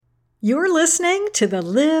You're listening to the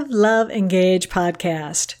Live, Love, Engage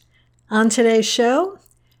podcast. On today's show,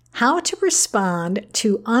 how to respond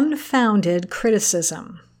to unfounded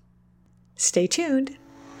criticism. Stay tuned.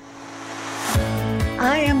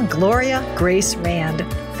 I am Gloria Grace Rand,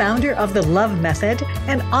 founder of The Love Method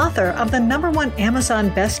and author of the #1 Amazon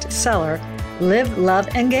bestseller, Live, Love,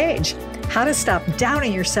 Engage: How to Stop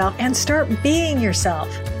Doubting Yourself and Start Being Yourself.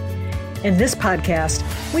 In this podcast,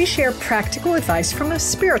 we share practical advice from a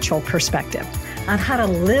spiritual perspective on how to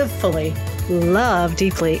live fully, love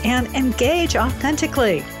deeply, and engage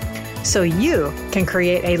authentically so you can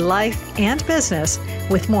create a life and business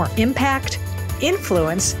with more impact,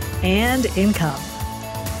 influence, and income.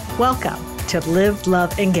 Welcome to Live,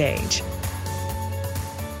 Love, Engage.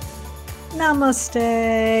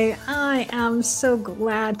 Namaste. I am so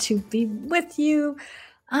glad to be with you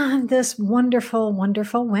on this wonderful,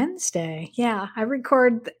 wonderful Wednesday. Yeah, I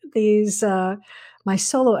record these, my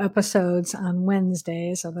solo episodes on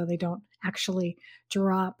Wednesdays, although they don't actually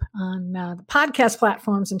drop on the podcast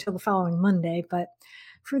platforms until the following Monday. But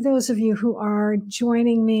for those of you who are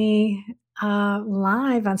joining me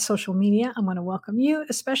live on social media, I want to welcome you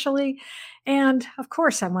especially. And of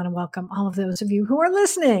course, I want to welcome all of those of you who are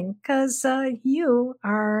listening, because you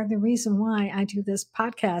are the reason why I do this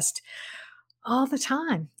podcast all the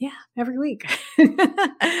time. Yeah, every week.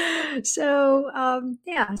 So,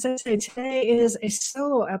 as I say, today is a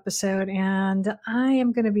solo episode, and I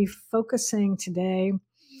am going to be focusing today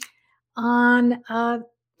on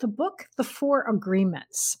the book, The 4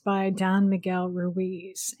 Agreements by Don Miguel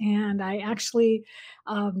Ruiz. And I actually,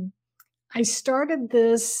 I started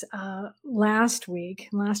this last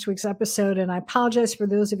week's episode, and I apologize for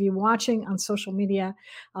those of you watching on social media.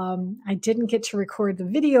 I didn't get to record the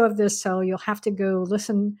video of this, so you'll have to go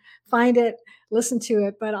find it, listen to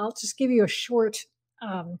it, but I'll just give you a short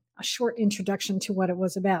introduction to what it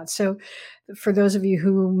was about. So for those of you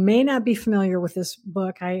who may not be familiar with this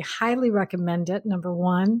book, I highly recommend it. Number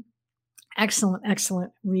one,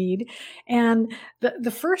 excellent read. And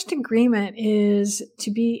the first agreement is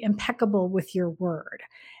to be impeccable with your word,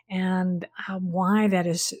 and why that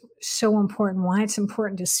is so important, why it's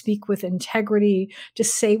important to speak with integrity, to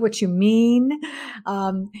say what you mean.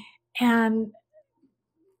 And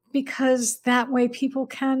because that way people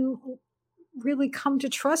can really come to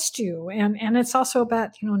trust you. And it's also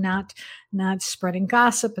about, not spreading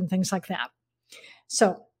gossip and things like that.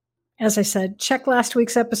 So, as I said, check last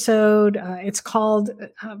week's episode. It's called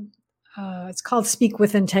Speak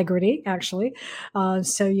with Integrity, actually.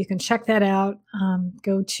 So you can check that out.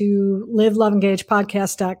 Go to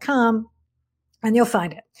liveloveengagepodcast.com and you'll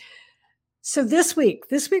find it. So this week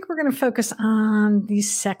we're going to focus on the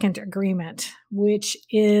second agreement, which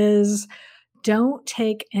is don't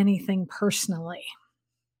take anything personally.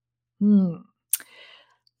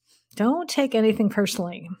 Don't take anything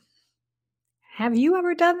personally. Have you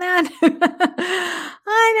ever done that?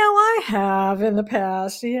 I know I have in the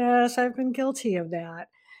past. Yes, I've been guilty of that.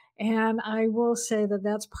 And I will say that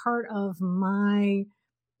that's part of my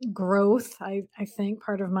growth. I think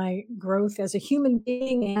part of my growth as a human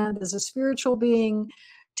being and as a spiritual being,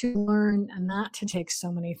 to learn not to take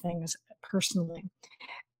so many things personally.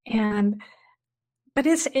 But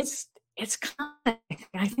it's kind of,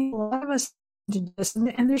 I think a lot of us do this,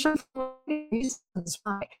 and there's a reasons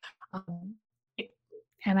why.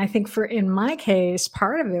 And I think in my case,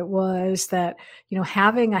 part of it was that,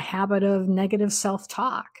 having a habit of negative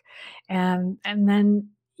self-talk, and then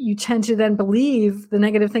you tend to then believe the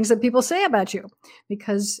negative things that people say about you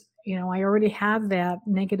because, I already have that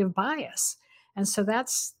negative bias. And so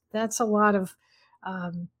that's a lot of,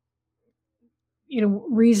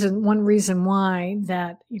 one reason why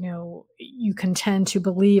that, you can tend to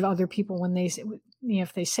believe other people when they,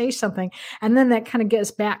 if they say something. And then that kind of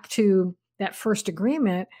gets back to that first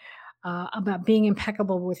agreement about being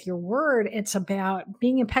impeccable with your word. It's about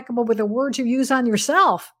being impeccable with the words you use on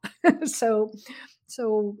yourself. So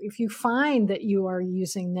if you find that you are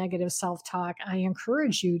using negative self-talk, I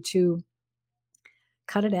encourage you to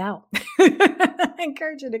cut it out. I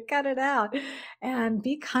encourage you to cut it out and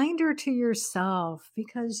be kinder to yourself,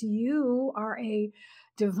 because you are a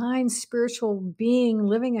divine spiritual being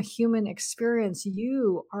living a human experience.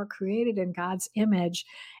 You are created in God's image.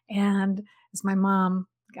 And as my mom,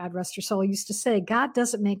 God rest her soul, used to say, God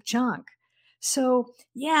doesn't make junk. So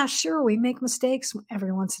yeah, sure, we make mistakes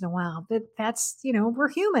every once in a while, but that's, we're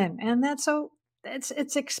human, and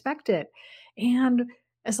it's expected. And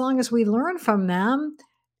as long as we learn from them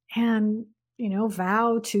and,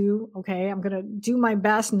 vow to, okay, I'm going to do my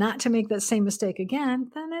best not to make that same mistake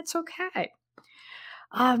again, then it's okay.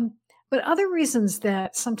 But other reasons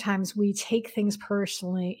that sometimes we take things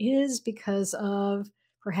personally is because of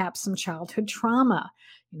perhaps some childhood trauma.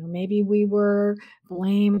 Maybe we were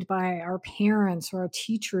blamed by our parents or our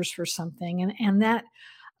teachers for something, and that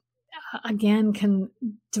again can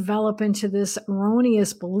develop into this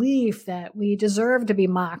erroneous belief that we deserve to be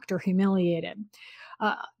mocked or humiliated.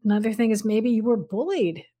 Another thing is maybe you were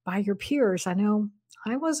bullied by your peers. I know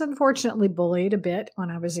I was unfortunately bullied a bit when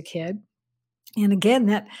I was a kid. And again,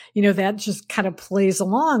 that just kind of plays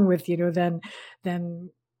along with, then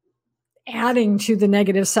adding to the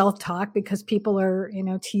negative self-talk because people are,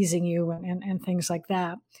 teasing you and things like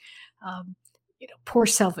that. Um, Poor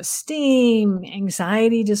self-esteem,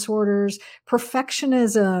 anxiety disorders,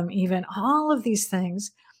 perfectionism, even all of these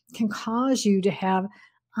things can cause you to have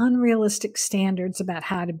unrealistic standards about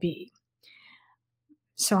how to be.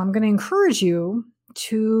 So I'm going to encourage you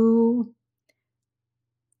to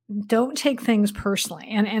don't take things personally.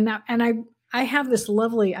 And I have this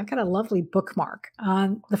lovely, I've got a lovely bookmark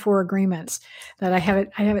on the Four Agreements that I have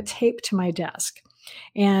it taped to my desk.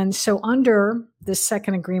 And so under the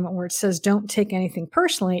second agreement where it says don't take anything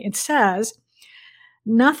personally, it says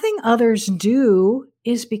nothing others do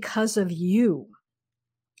is because of you.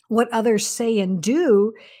 What others say and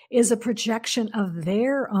do is a projection of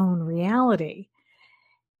their own reality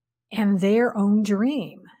and their own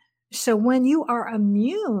dream. So when you are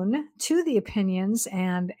immune to the opinions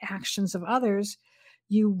and actions of others,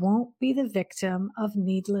 you won't be the victim of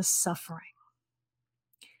needless suffering.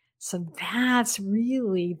 So that's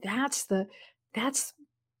a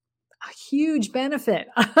huge benefit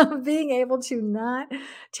of being able to not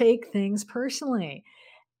take things personally.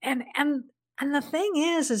 And the thing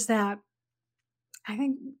is that I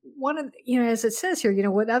think one of, as it says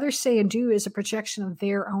here, what others say and do is a projection of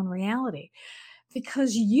their own reality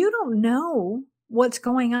because you don't know what's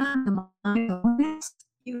going on in the mind of someone else.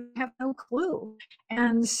 You have no clue.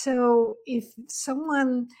 And so if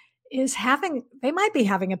someone they might be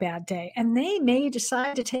having a bad day and they may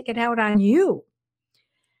decide to take it out on you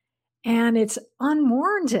and it's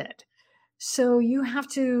unwarranted. So you have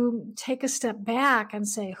to take a step back and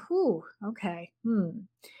say, okay, I'm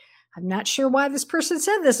not sure why this person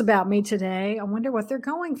said this about me today. I wonder what they're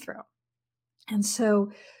going through. And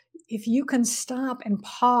so if you can stop and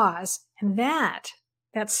pause, and that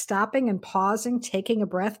stopping and pausing, taking a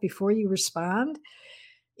breath before you respond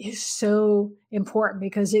is so important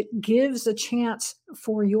because it gives a chance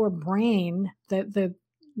for your brain,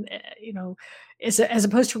 as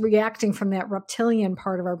opposed to reacting from that reptilian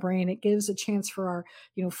part of our brain, it gives a chance for our,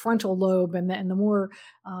 frontal lobe and the more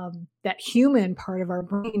that human part of our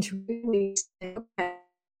brain to really say,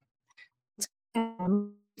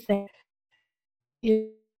 okay,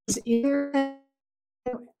 is either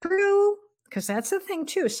true, because that's the thing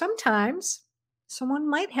too. Sometimes someone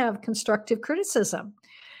might have constructive criticism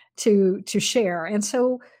to share, and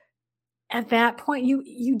so at that point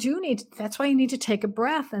you do need that's why you need to take a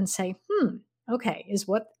breath and say, okay, is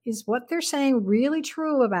what they're saying really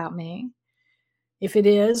true about me? If it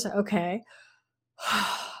is, okay,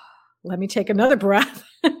 let me take another breath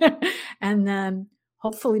and then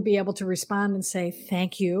hopefully be able to respond and say,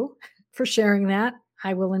 thank you for sharing that.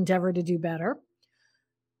 I will endeavor to do better.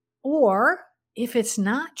 Or if it's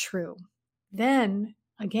not true, then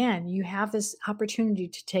again, you have this opportunity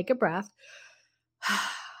to take a breath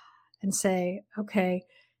and say, okay,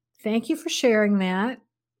 thank you for sharing that.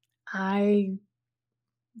 I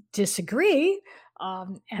disagree.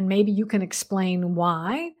 And maybe you can explain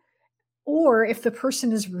why. Or if the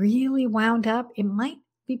person is really wound up, it might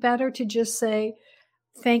be better to just say,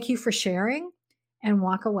 thank you for sharing and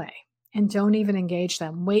walk away and don't even engage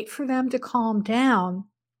them. Wait for them to calm down.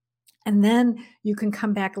 And then you can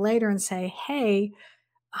come back later and say, hey,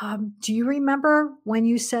 do you remember when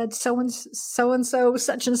you said so and so,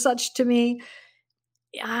 such and such to me?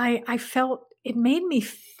 I felt it made me,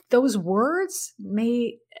 those words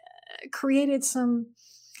created some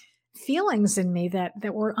feelings in me that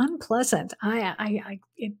were unpleasant.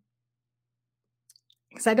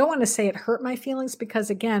 Because I don't want to say it hurt my feelings because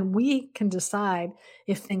again, we can decide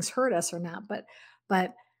if things hurt us or not.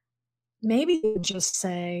 But maybe you just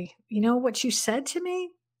say, what you said to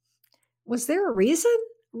me, was there a reason?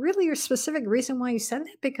 Really a specific reason why you said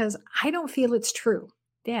that? Because I don't feel it's true.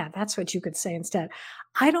 Yeah, that's what you could say instead.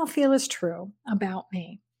 I don't feel it's true about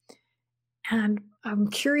me. And I'm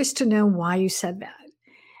curious to know why you said that.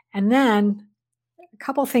 And then a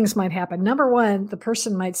couple things might happen. Number one, the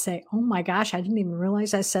person might say, oh my gosh, I didn't even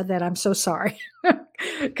realize I said that. I'm so sorry.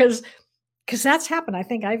 Because that's happened. I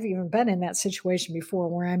think I've even been in that situation before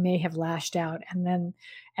where I may have lashed out and then,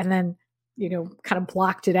 kind of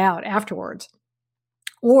blocked it out afterwards.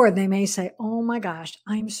 Or they may say, "Oh my gosh,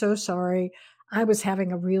 I'm so sorry. I was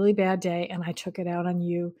having a really bad day and I took it out on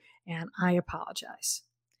you and I apologize."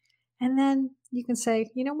 And then you can say,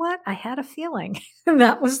 "You know what? I had a feeling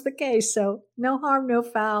that was the case. So no harm, no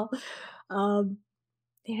foul." Um,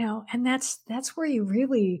 and that's where you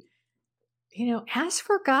really, ask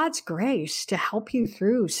for God's grace to help you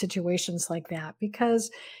through situations like that,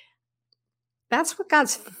 because that's what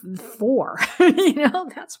God's for.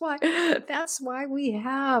 That's why we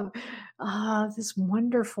have this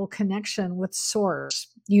wonderful connection with source,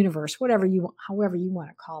 universe, however you want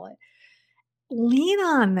to call it. Lean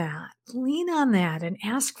on that and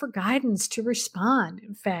ask for guidance to respond.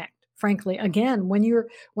 In fact, frankly, again,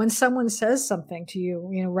 when someone says something to you,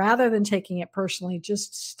 rather than taking it personally,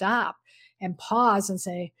 just stop and pause and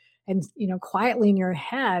say, and quietly in your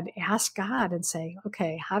head, ask God and say,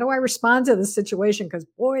 "Okay, how do I respond to this situation? Because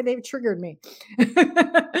boy, they've triggered me."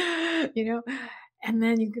 you know, and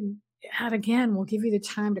then you can add again, will give you the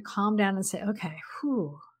time to calm down and say, "Okay,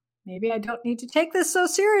 whew, maybe I don't need to take this so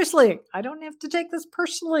seriously. I don't have to take this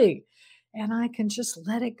personally. And I can just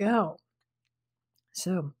let it go."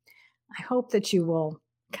 So I hope that you will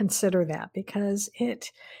consider that, because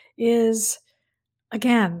it is,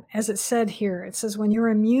 again, as it said here, it says, when you're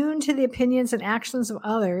immune to the opinions and actions of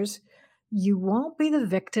others, you won't be the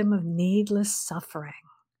victim of needless suffering.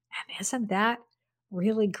 And isn't that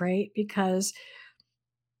really great? Because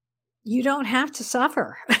you don't have to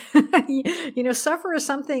suffer.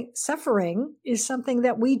 Suffering is something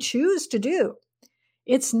that we choose to do.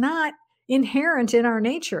 It's not inherent in our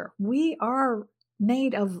nature. We are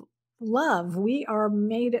made of love. We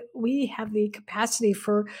have the capacity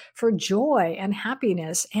for joy and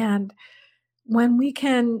happiness. And when we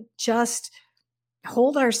can just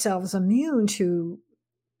hold ourselves immune to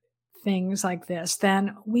things like this,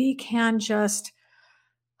 then we can just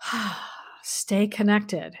stay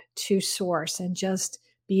connected to source and just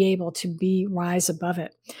be able to rise above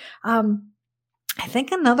it. I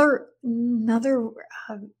think another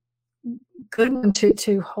uh, good one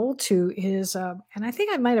to hold to is, and I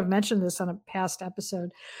think I might have mentioned this on a past episode,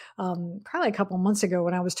 probably a couple months ago,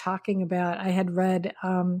 when I was talking about, I had read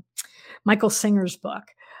Michael Singer's book,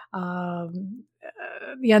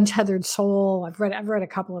 The Untethered Soul. I've read a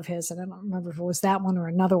couple of his, and I don't remember if it was that one or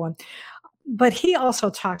another one. But he also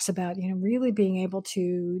talks about, really being able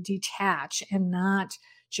to detach and not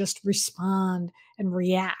just respond and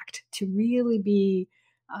react, to really be,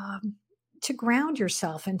 um, to ground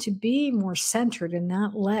yourself and to be more centered and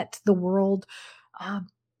not let the world, uh,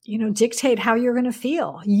 dictate how you're going to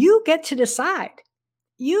feel. You get to decide.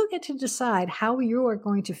 You get to decide how you are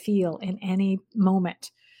going to feel in any moment.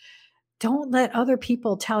 Don't let other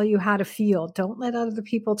people tell you how to feel. Don't let other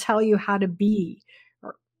people tell you how to be.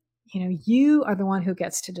 Or, you are the one who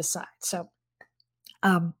gets to decide. So,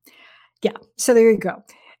 yeah. So there you go.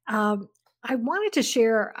 Um, I wanted to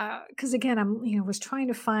share, because again, was trying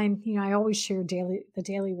to find, I always share the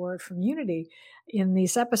daily word from Unity in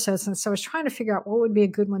these episodes, and so I was trying to figure out what would be a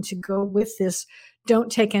good one to go with this.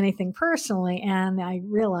 Don't take anything personally, and I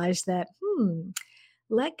realized that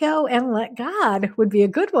let go and let God would be a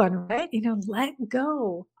good one, right? Let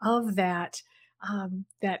go of that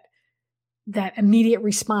immediate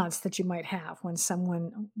response that you might have when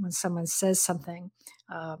someone says something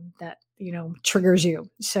that triggers you.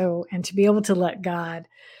 So, and to be able to let God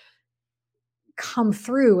come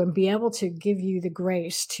through and be able to give you the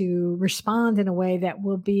grace to respond in a way that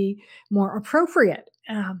will be more appropriate.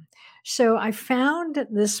 So I found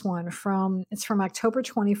this one it's from October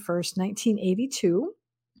 21st, 1982.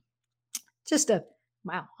 Just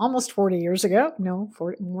almost 40 years ago. No,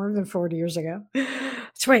 more than 40 years ago.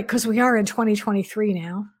 That's right, because we are in 2023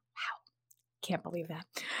 now. Wow, can't believe that.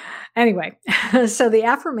 Anyway, so the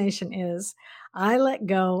affirmation is, I let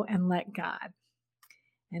go and let God.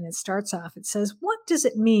 And it starts off, it says, what does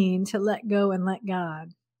it mean to let go and let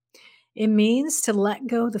God? It means to let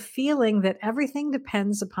go the feeling that everything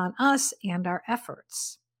depends upon us and our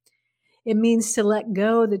efforts. It means to let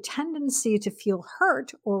go the tendency to feel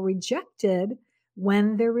hurt or rejected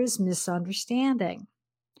when there is misunderstanding.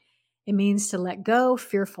 It means to let go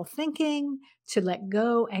fearful thinking, to let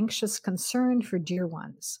go anxious concern for dear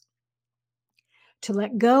ones. To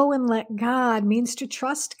let go and let God means to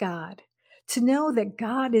trust God, to know that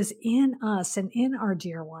God is in us and in our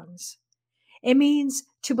dear ones. It means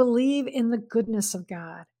to believe in the goodness of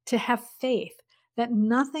God, to have faith that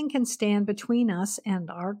nothing can stand between us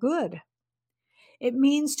and our good. It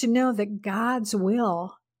means to know that God's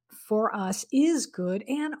will for us is good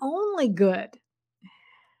and only good.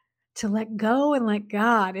 To let go and let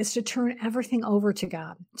God is to turn everything over to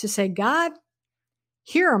God, to say, God,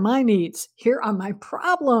 Here are my needs. Here are my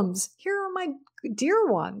problems. Here are my dear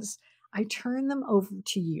ones. I turn them over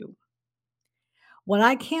to you. What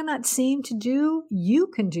I cannot seem to do, you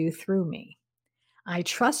can do through me. I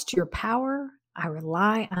trust your power. I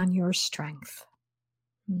rely on your strength.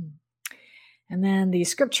 And then the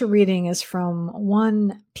scripture reading is from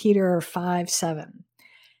 1 Peter 5:7.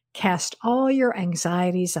 Cast all your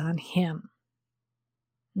anxieties on him.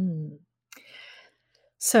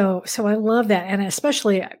 So I love that. And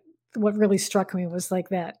especially what really struck me was like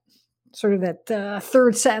that sort of that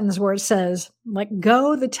third sentence where it says, let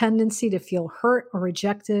go the tendency to feel hurt or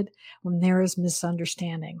rejected when there is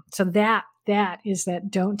misunderstanding. So that is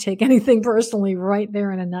that don't take anything personally right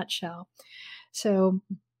there in a nutshell. So,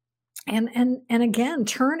 and again,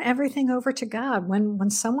 turn everything over to God. When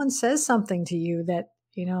someone says something to you that,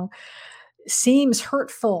 seems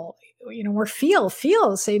hurtful, or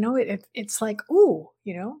feels, it's like, ooh,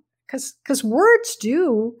 because words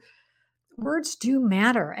do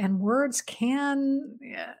matter, and words can,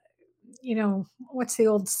 what's the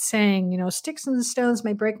old saying, sticks and stones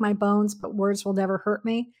may break my bones, but words will never hurt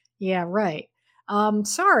me. Yeah, right.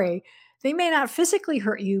 Sorry, they may not physically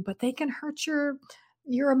hurt you, but they can hurt your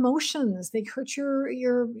emotions. They hurt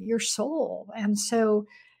your soul. And so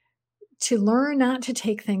to learn not to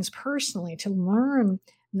take things personally, to learn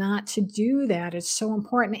not to do that is so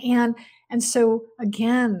important. And so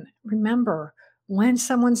again, remember, when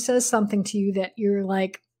someone says something to you that you're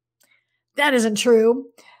like, that isn't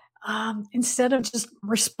true, instead of just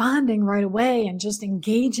responding right away and just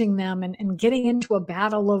engaging them and getting into a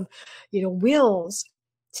battle of, wills,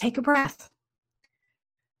 take a breath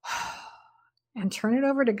and turn it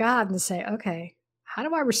over to God and say, okay, how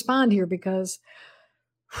do I respond here? Because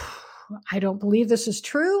I don't believe this is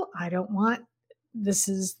true. I don't want this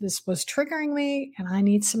was triggering me and I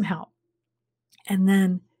need some help. And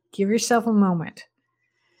then give yourself a moment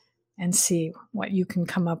and see what you can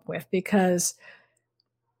come up with, because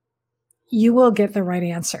you will get the right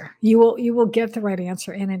answer. You will get the right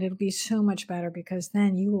answer, and it'll be so much better, because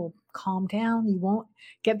then you will calm down. You won't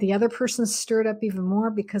get the other person stirred up even more,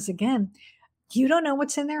 because again, you don't know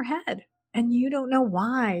what's in their head and you don't know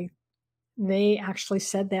why they actually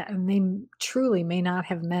said that, and they truly may not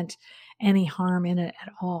have meant any harm in it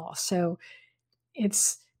at all. So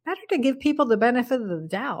it's better to give people the benefit of the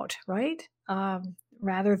doubt, right?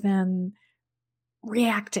 Rather than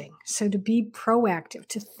reacting. So to be proactive,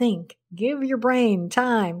 to think, give your brain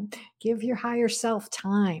time, give your higher self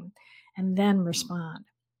time, and then respond.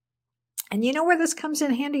 And you know where this comes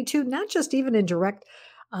in handy too, not just even in direct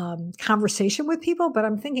conversation with people, but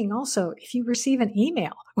I'm thinking also if you receive an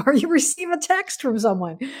email or you receive a text from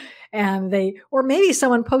someone and or maybe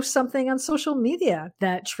someone posts something on social media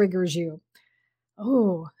that triggers you.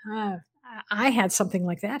 Oh, I had something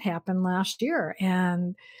like that happen last year,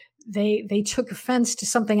 and they took offense to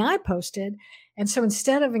something I posted. And so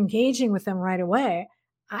instead of engaging with them right away,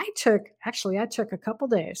 I took a couple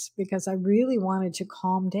days, because I really wanted to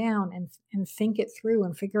calm down and think it through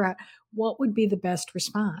and figure out what would be the best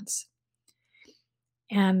response.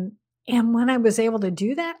 And when I was able to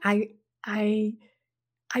do that, I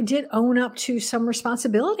did own up to some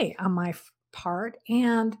responsibility on my part,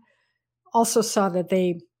 and also saw that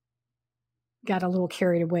they got a little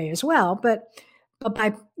carried away as well. But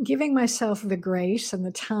by giving myself the grace and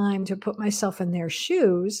the time to put myself in their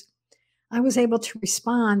shoes, I was able to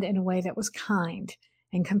respond in a way that was kind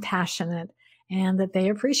and compassionate and that they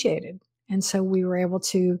appreciated. And so we were able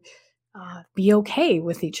to be okay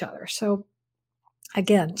with each other. So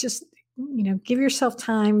again, just, give yourself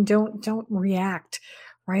time. Don't react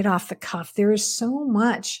right off the cuff. There is so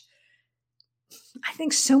much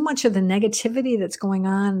of the negativity that's going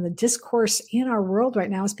on, the discourse in our world right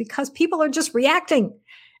now, is because people are just reacting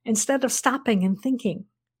instead of stopping and thinking,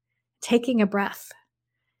 taking a breath.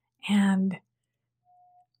 And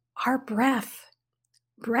our breath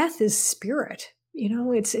is spirit.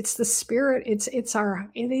 It's the spirit.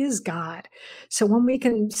 It is God. So when we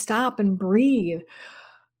can stop and breathe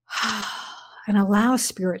and allow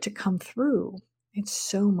spirit to come through, it's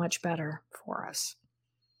so much better for us.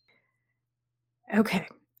 Okay.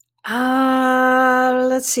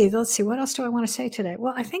 Let's see. What else do I want to say today?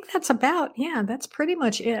 Well, I think that's pretty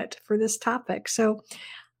much it for this topic. So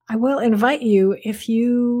I will invite you, if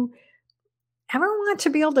you ever want to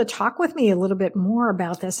be able to talk with me a little bit more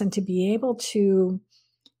about this and to be able to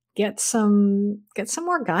get some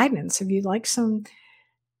more guidance, if you'd like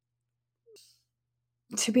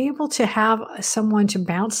to be able to have someone to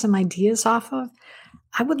bounce some ideas off of,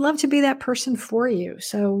 I would love to be that person for you.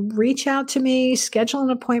 So reach out to me, schedule an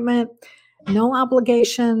appointment, no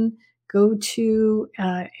obligation. go to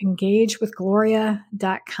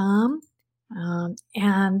engagewithgloria.com,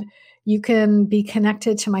 and you can be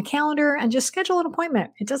connected to my calendar and just schedule an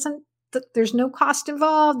appointment. There's no cost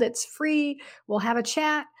involved. It's free. We'll have a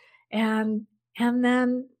chat, and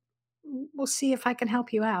then we'll see if I can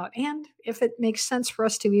help you out. And if it makes sense for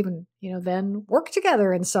us to even, then work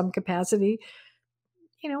together in some capacity,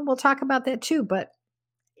 we'll talk about that too. But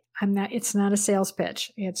it's not a sales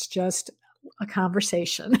pitch. It's just a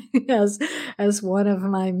conversation. as one of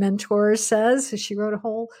my mentors says, she wrote a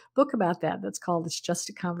whole book about that. That's called It's Just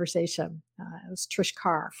a Conversation. It was Trish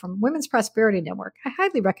Carr from Women's Prosperity Network. I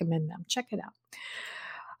highly recommend them. Check it out.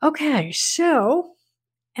 Okay. So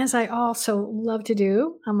as I also love to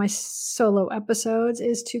do on my solo episodes,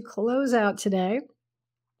 is to close out today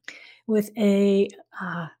with a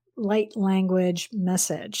light language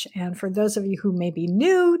message. And for those of you who may be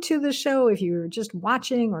new to the show, if you're just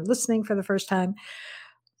watching or listening for the first time,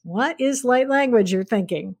 what is light language, you're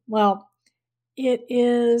thinking? Well, it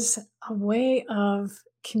is a way of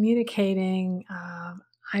communicating.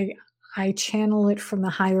 I channel it from the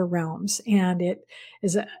higher realms, and it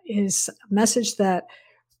is a message that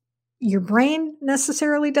your brain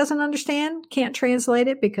necessarily doesn't understand, can't translate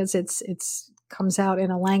it because it's comes out in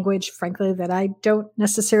a language, frankly, that I don't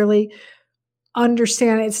necessarily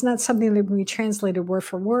understand. It's not something that can be translated word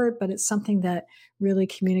for word, but it's something that really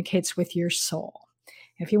communicates with your soul.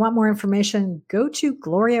 If you want more information, go to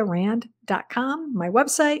gloriarand.com, my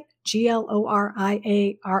website,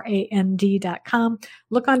 gloriarand.com.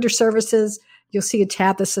 Look under services. You'll see a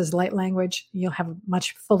tab that says light language. You'll have a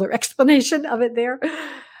much fuller explanation of it there.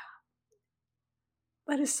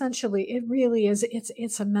 But essentially, it really is,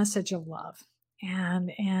 it's a message of love.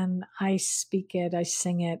 And I speak it, I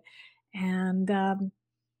sing it, and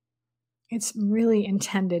it's really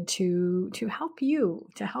intended to help you,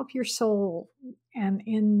 to help your soul,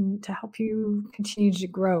 and to help you continue to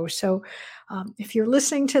grow. So, if you're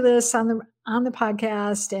listening to this on the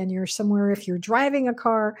podcast and you're somewhere, if you're driving a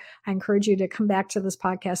car, I encourage you to come back to this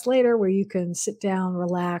podcast later, where you can sit down,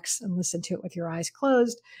 relax, and listen to it with your eyes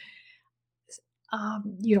closed.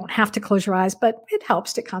 You don't have to close your eyes, but it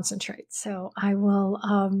helps to concentrate. So I will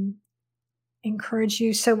encourage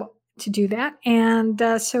you to do that. And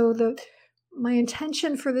my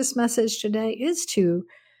intention for this message today is to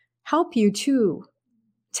help you to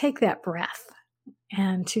take that breath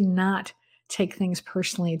and to not take things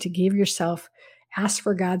personally, to give yourself, ask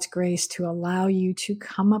for God's grace to allow you to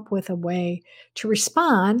come up with a way to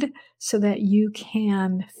respond so that you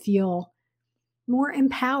can feel more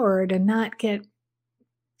empowered and not get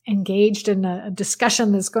engaged in a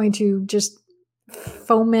discussion that's going to just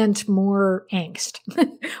foment more angst.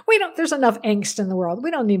 There's enough angst in the world. We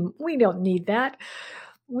don't need that.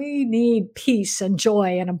 We need peace and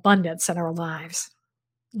joy and abundance in our lives.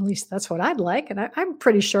 At least that's what I'd like. And I'm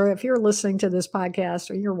pretty sure if you're listening to this podcast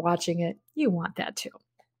or you're watching it, you want that too.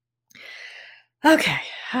 Okay.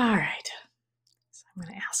 All right. So I'm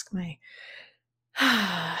going to ask my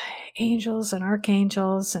angels and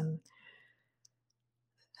archangels and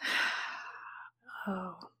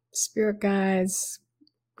spirit guides,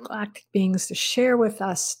 galactic beings, to share with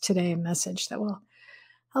us today a message that will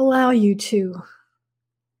allow you to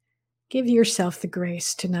give yourself the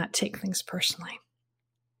grace to not take things personally.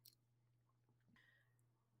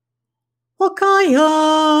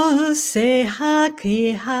 Okaya se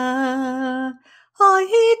hakiha,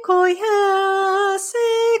 oikoya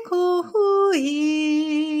se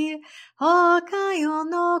kuhui, okayo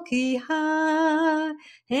no kiha,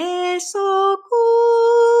 esoku,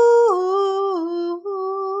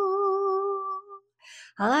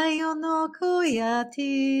 ayo no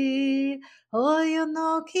kuyati, oyo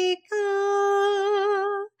no kika,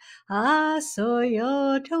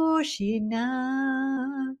 asoyo toshina.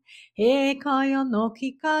 Ekayo no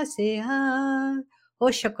kikasea,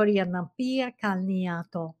 oshakoria na pia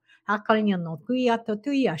kalniato, akalia no kuyato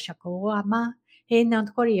tuya shakoama,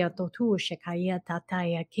 enankoria to tu shakaya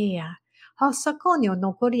tataya kea, hasakonio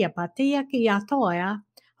no koria patia kiatoya,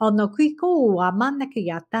 ono kiko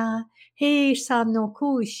amanakiata, he sa no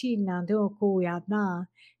kushina do kuyana,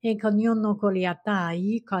 ekanyo no koriata,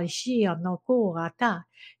 ikashia no kurata,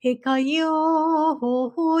 ekayo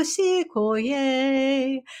hosikoye.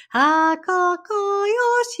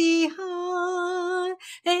 Akakayoshiha,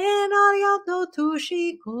 enayato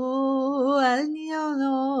tushiko,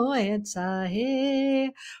 alniano etsa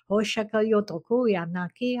he. Oshaka yotokuya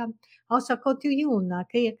nakia. Osakotuyu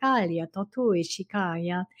nakia kalia totu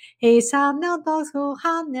ishikaya. He samna dosu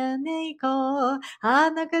hananeko.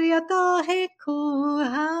 Anakariato heku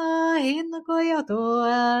ha. Hinakoyato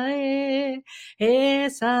ae. He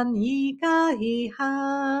sanika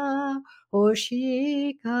hiha.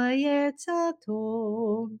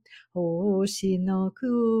 Oshikayetsato.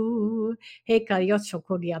 Oshinoku. Heka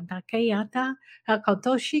yotsokori anakeyata.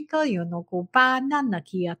 Hakotoshika yonoku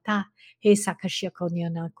bananakiata. He sakashiko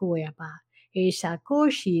nyonakueba. He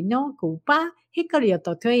sakoshi no kupa. Hikari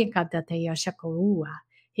ototoe kadate yashakoua.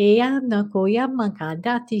 He anakoya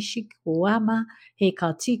makadati shikuama. He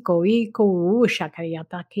katiko iko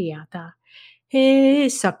shakayata kiata. He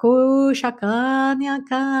saku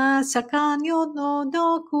shakanyaka sakanyo no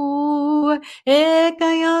doku.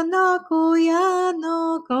 Ekaya no kuya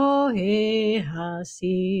no kohe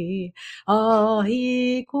hasi.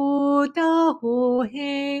 Ahi kuta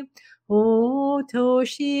hohe.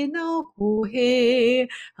 Otoshi no kuhe.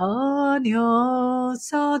 Anyo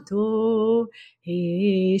sato.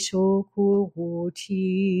 He shoku uchi.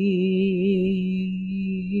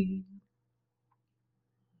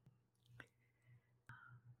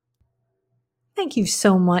 Thank you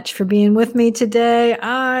so much for being with me today.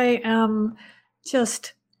 I am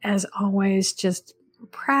just, as always, just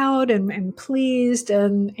proud and pleased,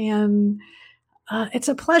 and it's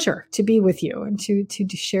a pleasure to be with you and to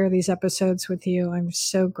share these episodes with you. I'm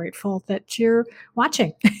so grateful that you're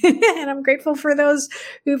watching, and I'm grateful for those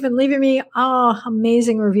who've been leaving me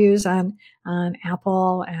amazing reviews on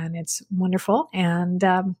Apple, and it's wonderful. And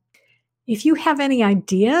if you have any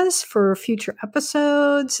ideas for future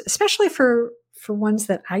episodes, especially for ones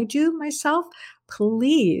that I do myself,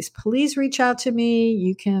 please reach out to me.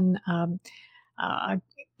 You can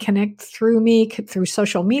connect through me through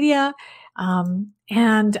social media.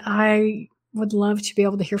 And I would love to be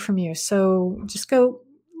able to hear from you. So just go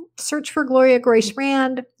search for Gloria Grace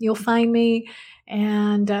Rand. You'll find me.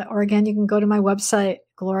 And, or again, you can go to my website,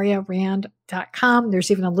 gloriarand.com. There's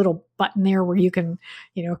even a little button there where you can,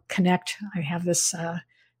 connect. I have this,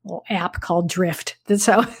 little app called Drift.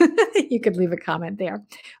 So you could leave a comment there.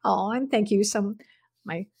 Oh, and thank you.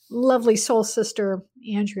 My lovely soul sister,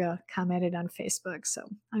 Andrea, commented on Facebook. So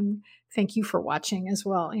thank you for watching as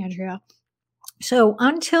well, Andrea. So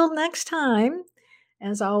until next time,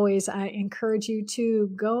 as always, I encourage you to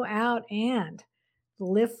go out and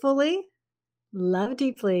live fully, love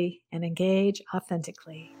deeply, and engage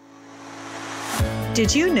authentically.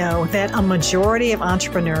 Did you know that a majority of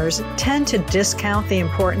entrepreneurs tend to discount the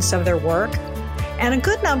importance of their work? And a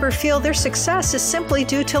good number feel their success is simply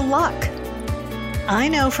due to luck. I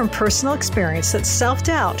know from personal experience that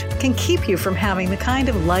self-doubt can keep you from having the kind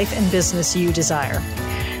of life and business you desire.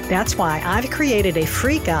 That's why I've created a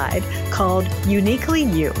free guide called Uniquely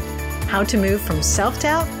You: How to Move from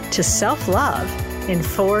Self-Doubt to Self-Love in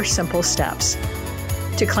 4 simple steps.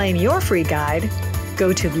 To claim your free guide,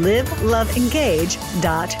 go to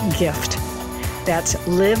liveloveengage.gift. That's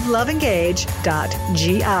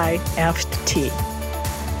liveloveengage.gift.